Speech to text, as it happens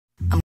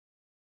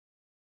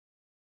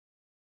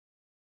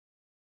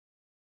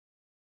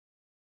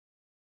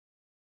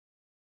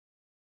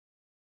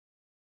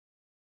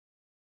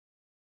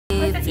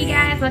What's up, you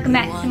guys? Welcome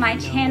back to my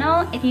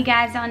channel. If you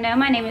guys don't know,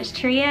 my name is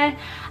Tria.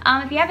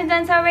 If you haven't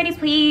done so already,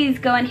 please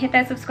go and hit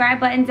that subscribe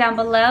button down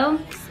below.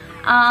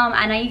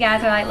 I know you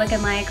guys are like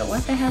looking like,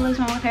 what the hell is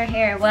wrong with her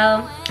hair?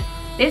 Well,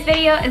 this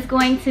video is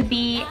going to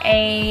be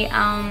a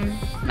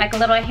like a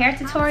little hair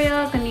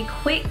tutorial. It's gonna be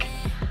quick.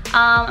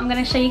 I'm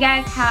gonna show you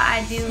guys how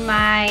I do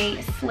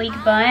my sleek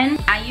bun.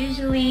 I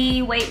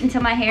usually wait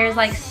until my hair is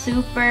like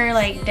super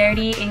like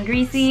dirty and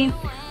greasy,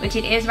 which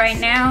it is right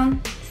now.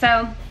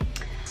 So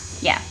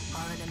yeah,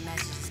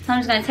 so I'm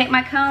just gonna take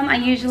my comb.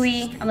 I'm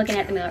looking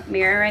at the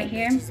mirror right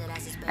here.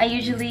 I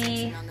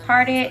usually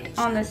part it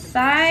on the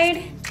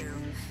side.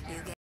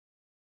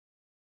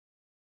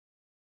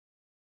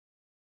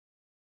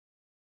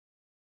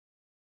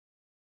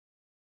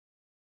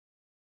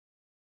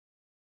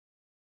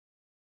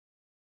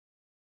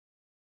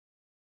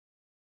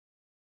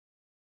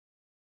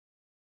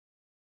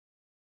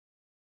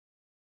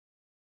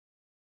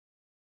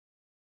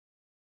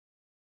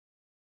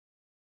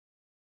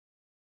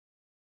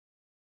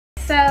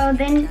 So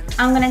then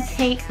I'm gonna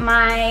take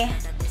my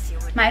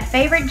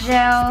favorite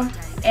gel,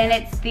 and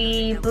it's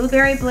the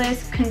Blueberry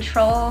Bliss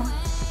Curl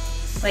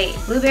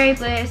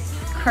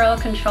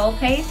Control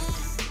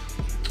Paste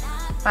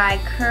by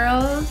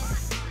Curls.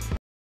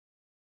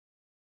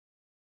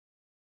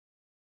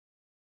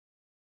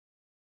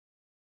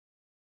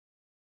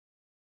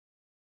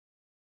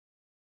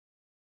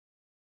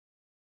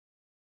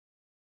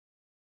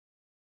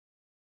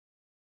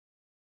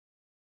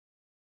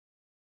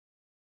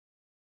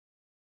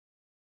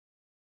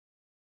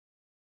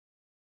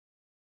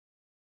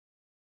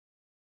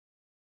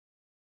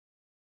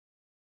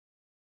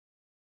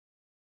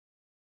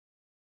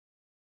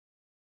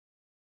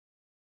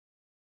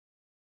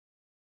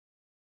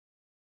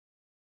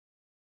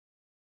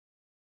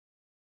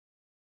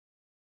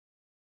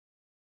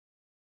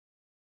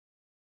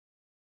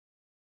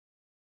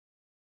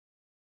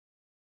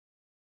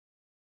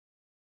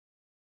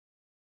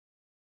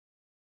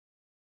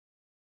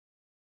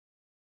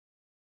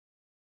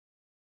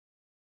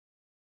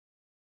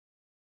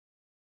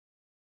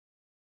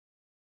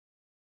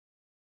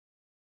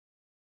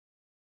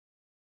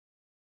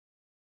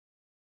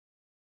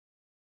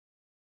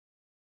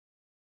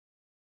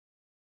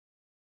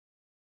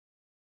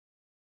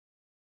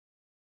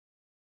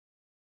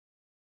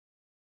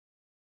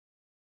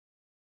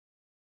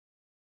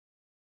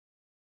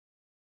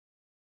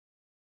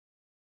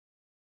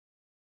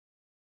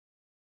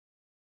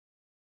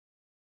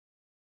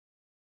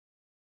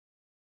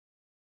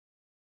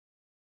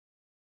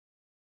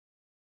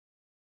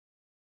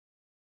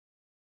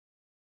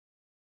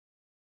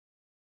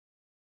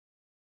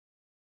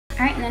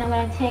 Alright, and then I'm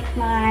going to take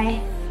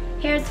my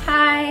hair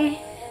tie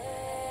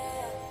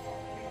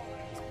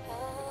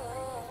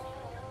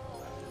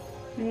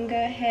and go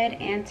ahead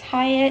and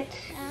tie it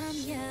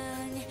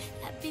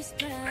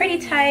pretty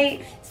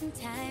tight,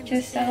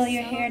 just so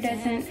your hair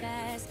doesn't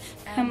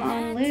come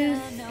on loose.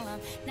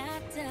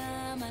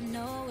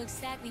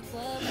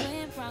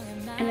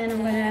 And then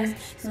I'm going to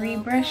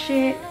rebrush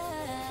it,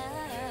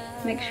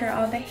 make sure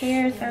all the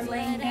hairs are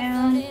laying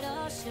down.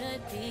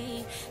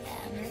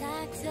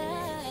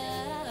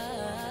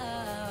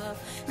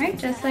 Right,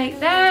 just like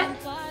that.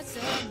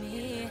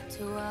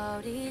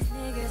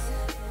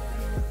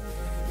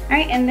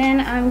 Alright, and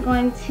then I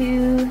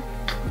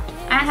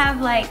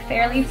have like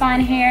fairly fine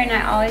hair, and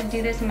I always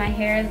do this when my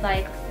hair is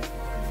like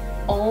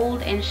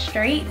old and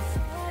straight.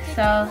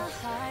 So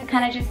I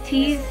kind of just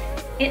tease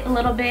it a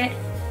little bit,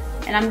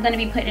 and I'm going to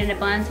be putting it in a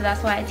bun, so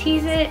that's why I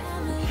tease it.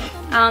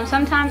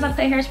 Sometimes I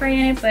put hairspray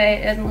in it, but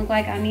it doesn't look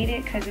like I need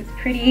it because it's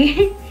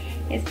pretty,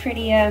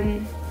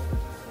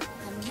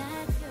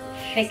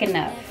 thick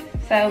enough.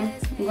 So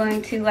I'm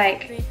going to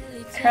like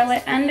curl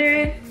it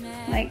under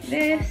like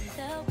this,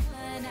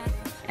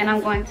 and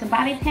I'm going to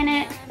bobby pin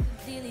it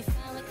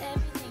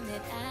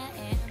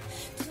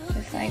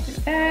just like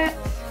that,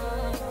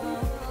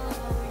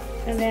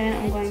 and then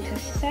I'm going to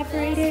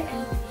separate it,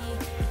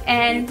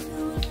 and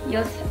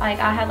you'll like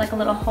I have like a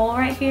little hole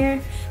right here.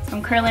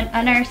 I'm curling it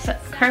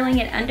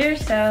under,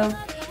 so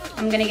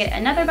I'm gonna get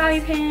another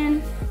bobby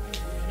pin,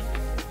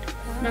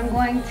 and I'm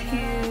going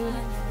to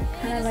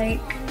kind of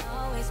like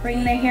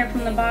bring the hair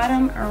from the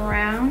bottom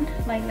around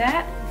like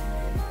that,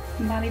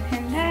 and bobby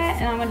pin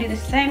that, and I'm gonna do the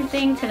same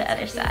thing to the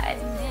other side.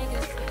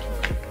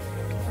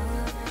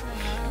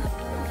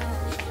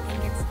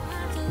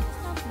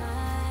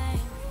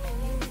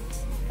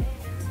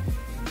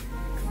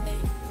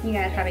 You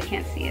guys probably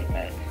can't see it,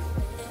 but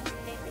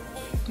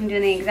I'm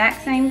doing the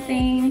exact same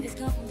thing.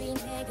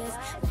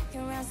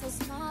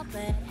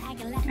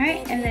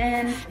 Alright, and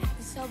then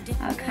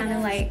I'll kind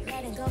of like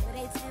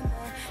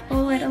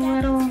pull it a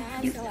little,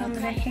 get some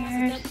of the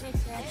hairs,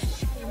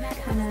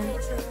 kind of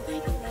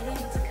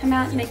come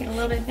out and make it a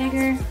little bit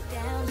bigger.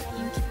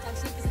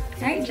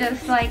 Alright,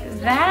 just like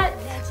that.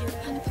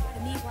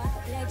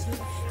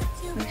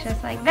 Looks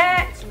just like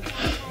that.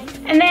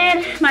 And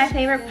then my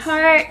favorite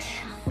part,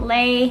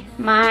 lay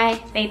my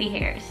baby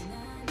hairs.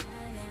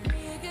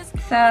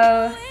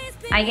 So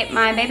I get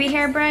my baby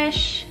hair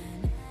brush,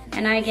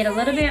 and I get a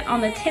little bit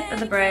on the tip of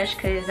the brush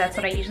because that's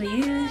what I usually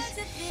use.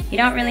 You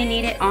don't really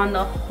need it on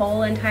the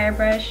whole entire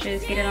brush,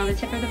 just get it on the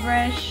tip of the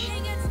brush.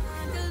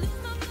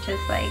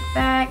 Just like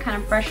that,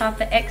 kind of brush off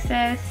the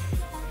excess.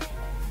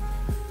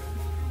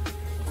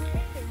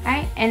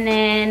 Alright, and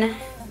then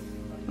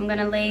I'm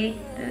gonna lay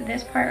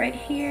this part right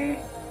here.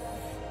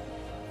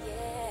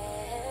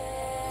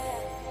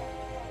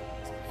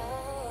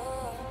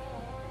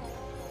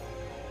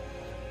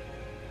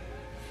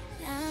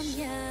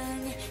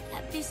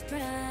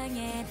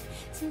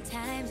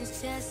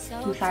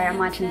 I'm sorry, I'm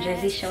watching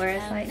Jersey Shore.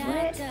 It's like,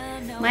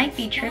 what? Might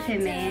be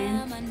tripping,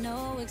 man.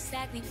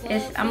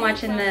 I'm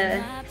watching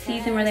the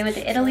season where they went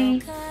to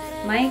Italy.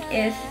 Mike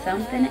is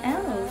something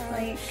else.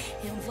 Like,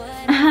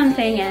 I'm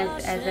saying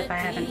as if I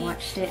haven't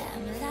watched it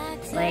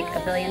like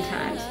a billion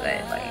times,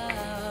 but like.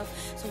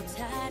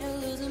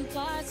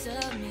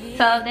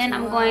 So then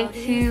I'm going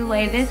to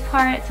lay this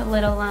part. It's a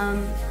little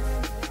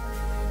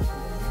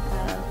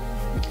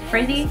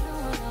frizzy.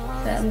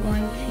 So I'm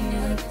going to,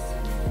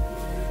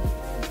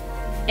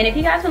 and if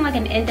you guys want like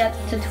an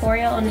in-depth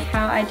tutorial on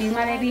how I do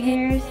my baby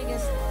hairs,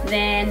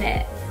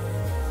 then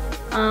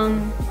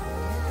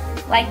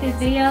like this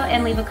video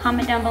and leave a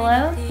comment down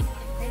below.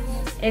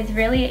 It's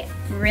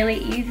really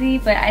easy,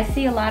 but I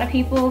see a lot of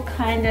people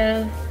kind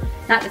of,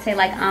 not to say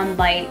like I'm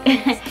like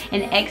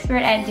an expert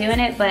at doing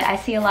it, but I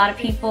see a lot of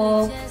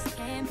people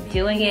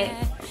doing it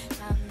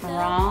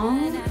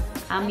wrong.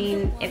 I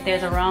mean, if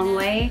there's a wrong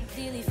way,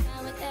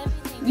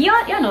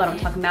 y'all know what I'm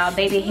talking about.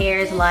 Baby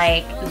hairs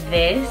like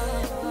this,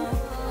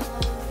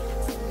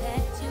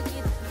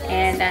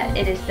 and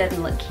it just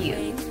doesn't look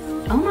cute.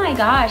 Oh my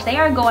gosh, they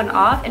are going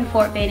off in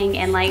Fort Benning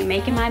and like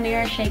making my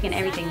mirror shake and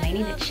everything. They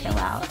need to chill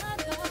out.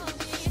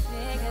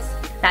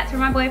 That's where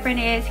my boyfriend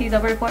is. He's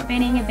over in Fort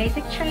Benning in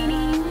basic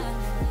training.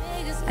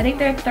 I think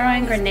they're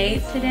throwing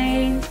grenades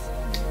today,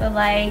 but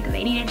like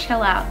they need to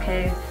chill out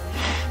because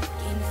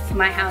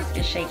my house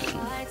is shaking.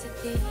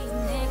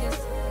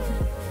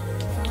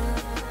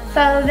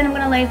 So then I'm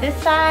gonna lay this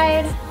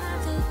side.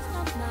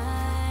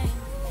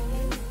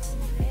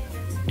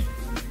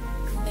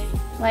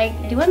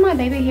 Like, doing my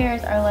baby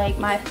hairs are like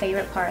my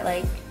favorite part.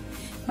 Like,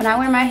 when I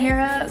wear my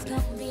hair up,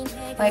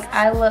 like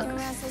I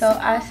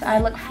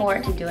look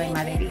forward to doing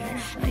my baby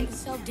hairs. Like,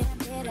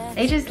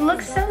 they just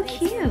look so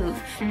cute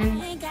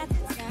and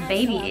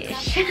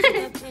babyish.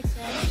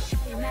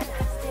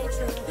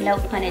 No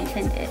pun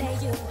intended.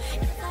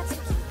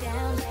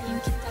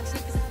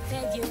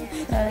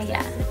 So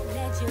yeah.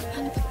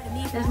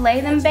 Just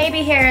lay them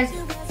baby hairs.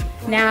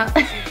 Now,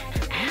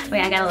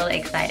 wait, I got a little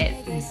excited.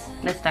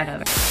 Let's start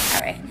over.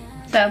 All right,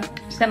 so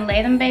just gonna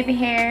lay them baby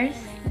hairs.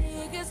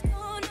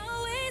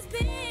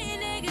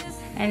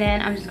 And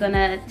then I'm just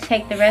gonna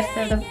take the rest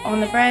of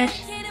on the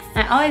brush.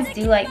 I always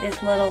do like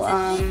this little,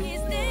 I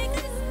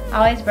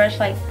always brush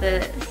like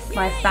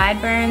my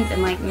sideburns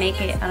and like make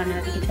it, I don't know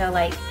if you can tell,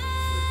 like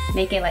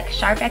make it like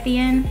sharp at the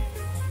end.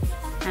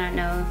 I don't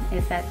know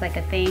if that's like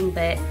a thing,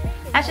 but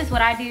that's just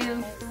what I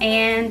do.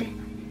 And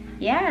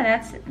yeah,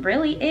 that's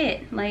really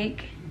it.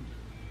 Like,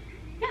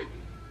 yeah,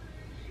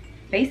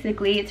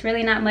 basically it's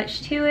really not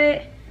much to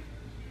it.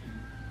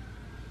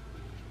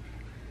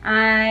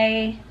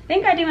 I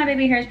think I do my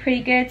baby hairs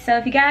pretty good. So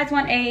if you guys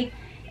want a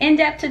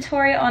in-depth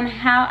tutorial on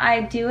how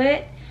I do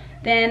it,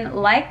 then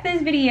like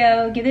this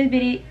video, give this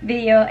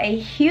video a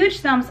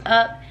huge thumbs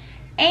up,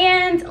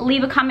 and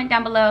leave a comment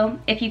down below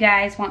if you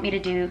guys want me to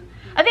do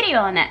a video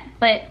on that.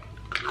 But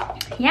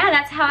yeah,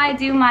 that's how I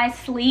do my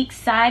sleek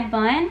side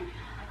bun.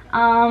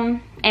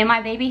 And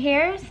my baby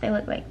hairs, they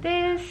look like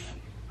this.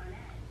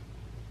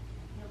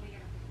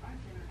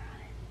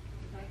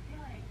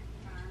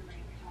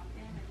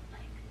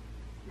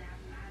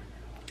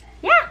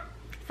 Yeah,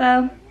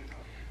 so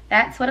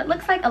that's what it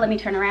looks like. Oh, let me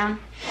turn around.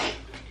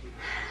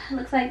 It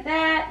looks like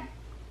that.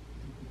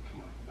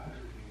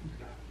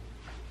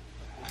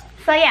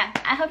 So yeah,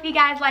 I hope you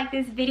guys like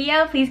this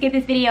video. Please give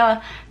this video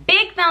a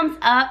big thumbs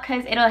up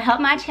because it'll help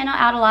my channel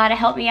out a lot. It'll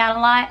help me out a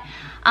lot.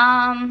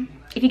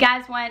 If you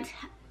guys want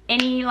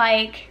any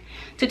like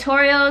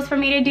tutorials for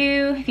me to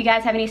do, if you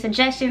guys have any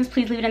suggestions,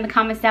 please leave it in the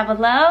comments down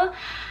below.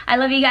 I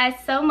love you guys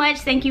so much.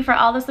 Thank you for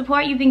all the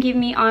support you've been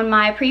giving me on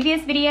my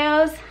previous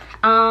videos.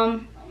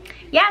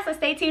 Yeah, so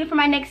stay tuned for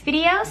my next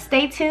video.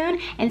 Stay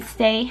tuned and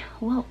stay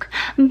woke.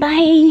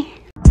 Bye.